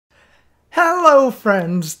Hello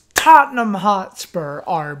friends, Tottenham Hotspur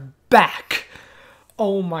are back.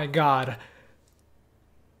 Oh my god.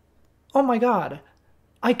 Oh my god.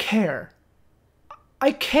 I care.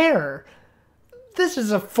 I care. This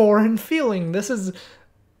is a foreign feeling. This is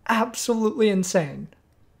absolutely insane.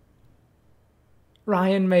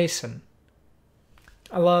 Ryan Mason,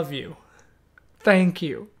 I love you. Thank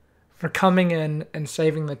you for coming in and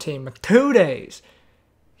saving the team. 2 days.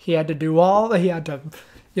 He had to go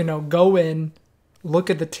in, look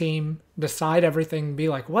at the team, decide everything, be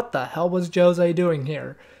like, what the hell was Jose doing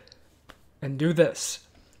here? And do this.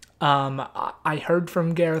 I heard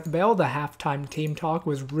from Gareth Bale the halftime team talk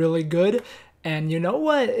was really good, and you know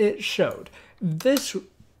what? It showed. This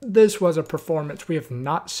was a performance we have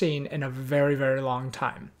not seen in a very, very long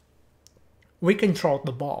time. We controlled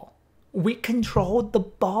the ball. We controlled the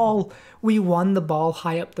ball. We won the ball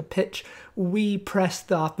high up the pitch. We pressed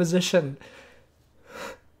the opposition.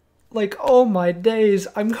 Like, oh my days,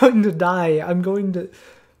 I'm going to die.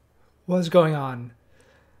 What's going on?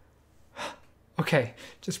 Okay,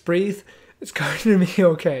 just breathe. It's going to be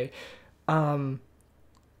okay. Man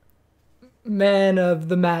of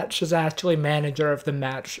the match is actually manager of the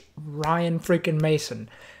match, Ryan freaking Mason.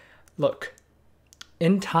 Look,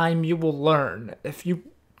 in time you will learn, if you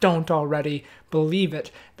don't already believe it,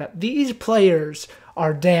 that these players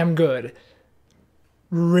are damn good.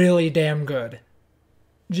 Really damn good.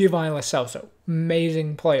 Giovanni Lo Celso,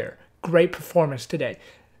 amazing player. Great performance today.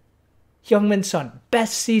 Heung-min Son,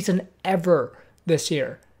 best season ever this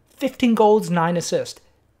year. 15 goals, 9 assists.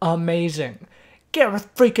 Amazing. Gareth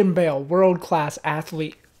freaking Bale, world-class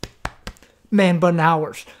athlete. Man, but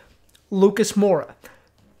hours. Lucas Moura.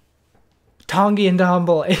 Tanguy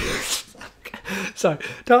Ndombele. Sorry,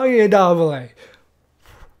 Tanguy Ndombele.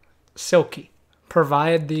 Silky.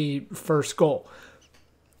 Provided the first goal.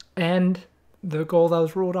 And the goal that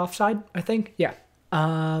was ruled offside, I think? Yeah.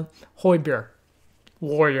 Højbjerg.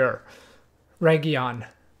 Warrior. Region.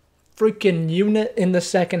 Freaking unit in the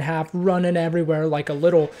second half, running everywhere like a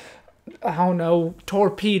little, I don't know,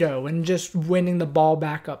 torpedo, and just winning the ball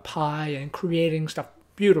back up high and creating stuff.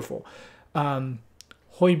 Beautiful.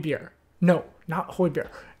 Højbjerg. No, not Højbjerg.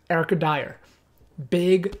 Erica Dyer.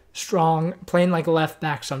 Big, strong, playing like left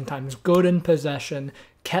back sometimes. Good in possession.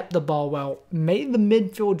 Kept the ball well. Made the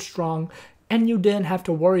midfield strong. And you didn't have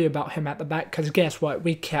to worry about him at the back because guess what?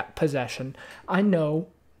 We kept possession. I know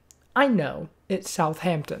it's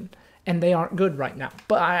Southampton and they aren't good right now.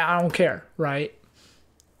 But I don't care, right?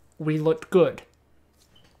 We looked good.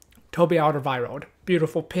 Toby Alderweireld.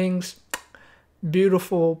 Beautiful pings.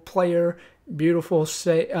 Beautiful player. Beautiful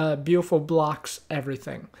blocks.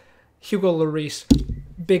 Everything. Hugo Lloris.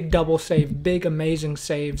 Big double save. Big amazing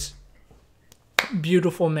saves.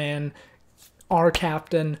 Beautiful man. Our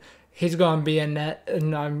captain. He's going to be in net,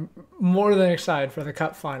 and I'm more than excited for the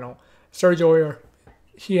cup final. Serge Aurier,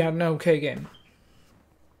 he had an okay game.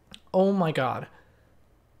 Oh my god.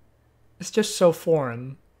 It's just so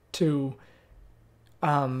foreign to,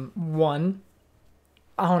 one,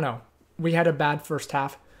 I don't know, we had a bad first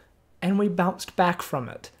half, and we bounced back from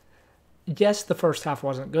it. Yes, the first half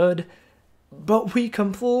wasn't good, but we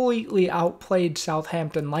completely outplayed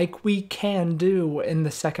Southampton like we can do in the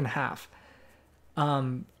second half.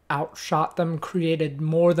 Outshot them, created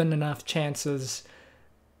more than enough chances,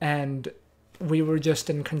 and we were just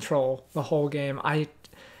in control the whole game.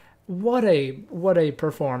 What a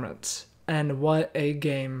performance, and what a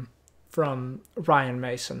game from Ryan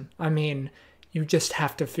Mason. I mean, you just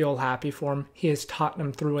have to feel happy for him. He is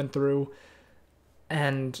Tottenham through and through,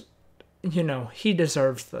 and you know, he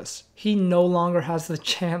deserves this. He no longer has the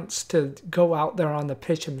chance to go out there on the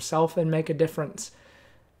pitch himself and make a difference.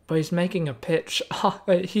 But he's making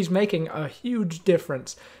he's making a huge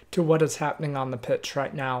difference to what is happening on the pitch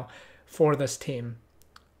right now for this team.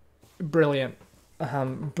 Brilliant.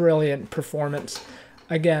 Brilliant performance.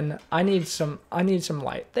 Again, I need some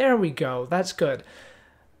light. There we go. That's good.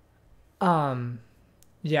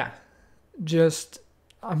 Yeah. Just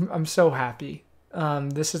I'm so happy.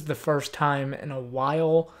 This is the first time in a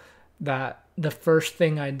while that the first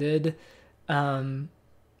thing I did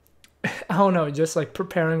I don't know, just like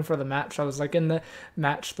preparing for the match. I was like in the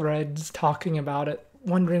match threads talking about it,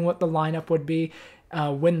 wondering what the lineup would be.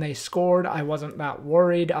 When they scored, I wasn't that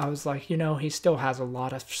worried. I was like, he still has a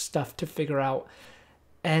lot of stuff to figure out.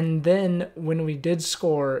 And then when we did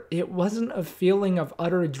score, it wasn't a feeling of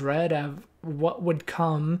utter dread of what would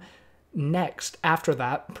come next after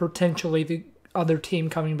that. Potentially the other team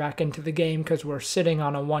coming back into the game because we're sitting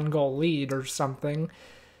on a 1-goal lead or something.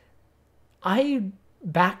 I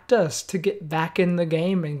backed us to get back in the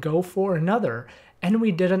game and go for another, and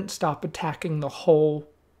we didn't stop attacking the whole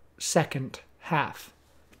second half.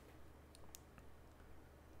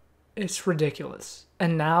 It's ridiculous.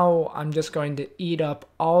 And now I'm just going to eat up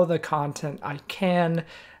all the content I can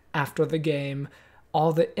after the game,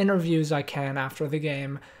 all the interviews I can after the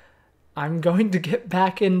game. I'm going to get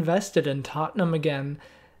back invested in Tottenham again,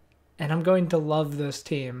 and I'm going to love this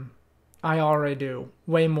team. I already do,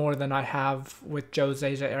 way more than I have with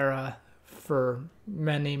Jose's era for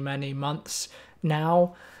many, many months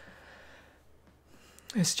now.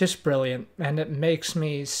 It's just brilliant, and it makes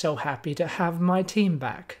me so happy to have my team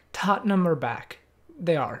back. Tottenham are back.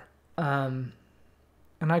 They are. And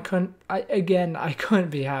I couldn't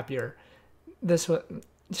be happier.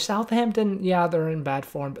 Southampton, yeah, they're in bad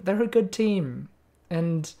form, but they're a good team.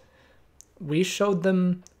 And we showed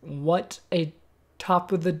them what a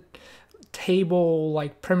top of the table,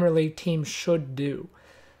 like, Premier League team should do.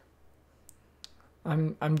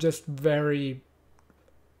 I'm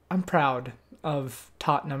proud of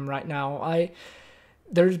Tottenham right now.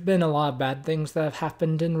 There's been a lot of bad things that have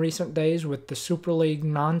happened in recent days with the Super League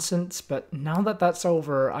nonsense, but now that that's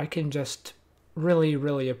over, I can just really,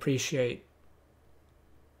 really appreciate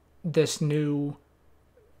this new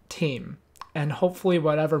team. And hopefully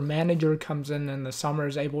whatever manager comes in the summer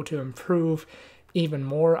is able to improve even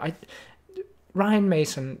more. Ryan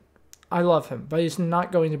Mason, I love him, but he's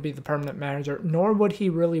not going to be the permanent manager, nor would he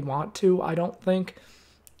really want to, I don't think.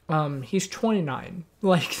 He's 29.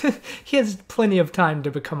 Like, he has plenty of time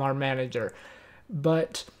to become our manager.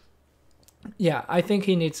 But, yeah, I think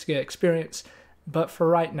he needs to get experience. But for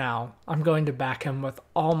right now, I'm going to back him with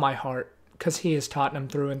all my heart, because he is Tottenham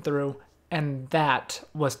through and through. And that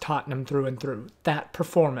was Tottenham through and through. That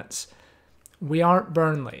performance. We aren't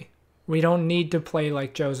Burnley. We don't need to play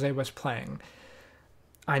like Jose was playing.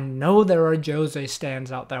 I know there are Jose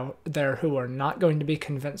stands out there who are not going to be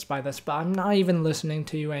convinced by this, but I'm not even listening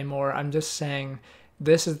to you anymore. I'm just saying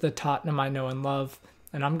this is the Tottenham I know and love,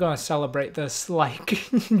 and I'm going to celebrate this like,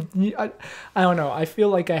 I don't know, I feel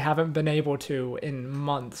like I haven't been able to in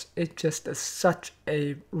months. It just is such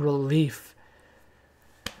a relief.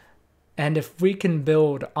 And if we can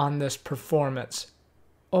build on this performance,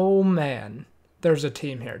 oh man, there's a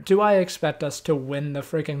team here. Do I expect us to win the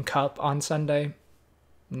freaking cup on Sunday?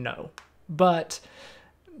 No. But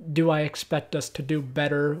do I expect us to do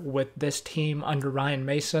better with this team under Ryan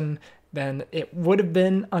Mason than it would have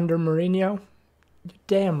been under Mourinho? You're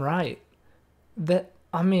damn right.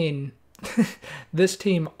 This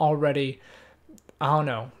team already, I don't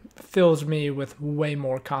know, fills me with way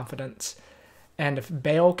more confidence. And if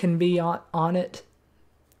Bale can be on it,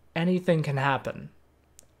 anything can happen.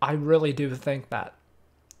 I really do think that.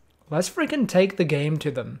 Let's freaking take the game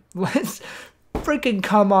to them. Let's freaking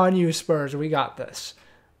come on, you Spurs. We got this.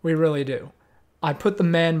 We really do. I put the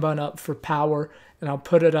man bun up for power, and I'll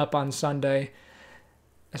put it up on Sunday.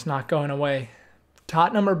 It's not going away.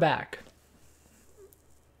 Tottenham are back.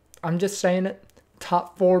 I'm just saying it.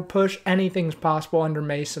 Top 4 push. Anything's possible under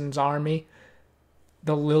Mason's army.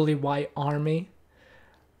 The Lilywhite army.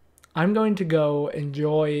 I'm going to go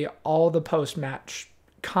enjoy all the post-match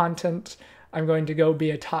content. I'm going to go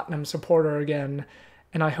be a Tottenham supporter again,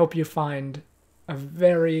 and I hope you find a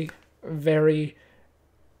very, very,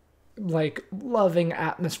 like, loving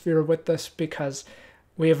atmosphere with this, because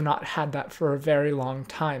we have not had that for a very long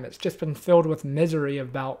time. It's just been filled with misery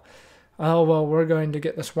about, oh, well, we're going to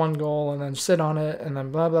get this one goal and then sit on it and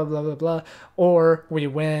then blah, blah, blah, blah, blah. Or we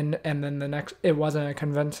win and then it wasn't a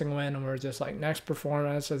convincing win and we're just like, next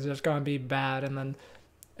performance is just going to be bad, and then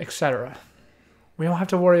etc. We don't have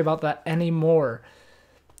to worry about that anymore.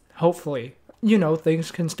 Hopefully.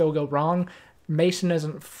 Things can still go wrong. Mason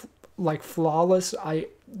isn't flawless,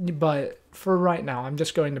 but for right now, I'm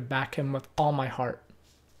just going to back him with all my heart.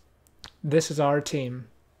 This is our team.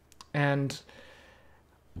 And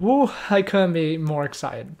I couldn't be more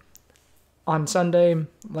excited. On Sunday,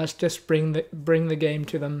 let's just bring the game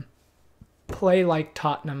to them. Play like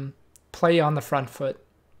Tottenham. Play on the front foot.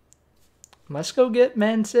 Let's go get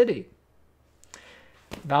Man City.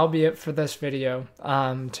 That'll be it for this video.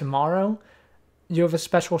 Tomorrow, you have a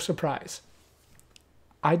special surprise.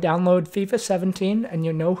 I download FIFA 17, and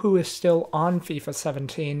you know who is still on FIFA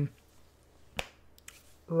 17?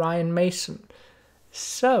 Ryan Mason.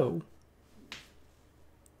 So,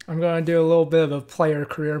 I'm going to do a little bit of a player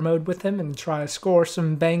career mode with him and try to score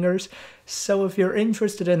some bangers. So if you're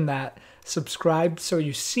interested in that, subscribe so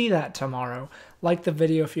you see that tomorrow. Like the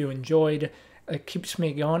video if you enjoyed. It keeps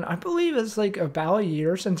me going. I believe it's like about a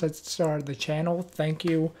year since I started the channel. Thank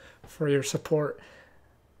you for your support.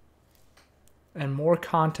 And more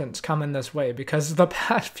content's coming this way, because the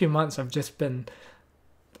past few months I've just been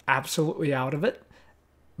absolutely out of it.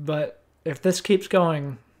 But if this keeps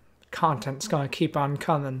going, content's gonna keep on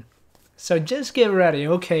coming. So just get ready.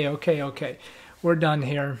 Okay. We're done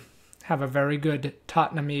here. Have a very good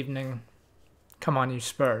Tottenham evening. Come on, you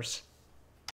Spurs.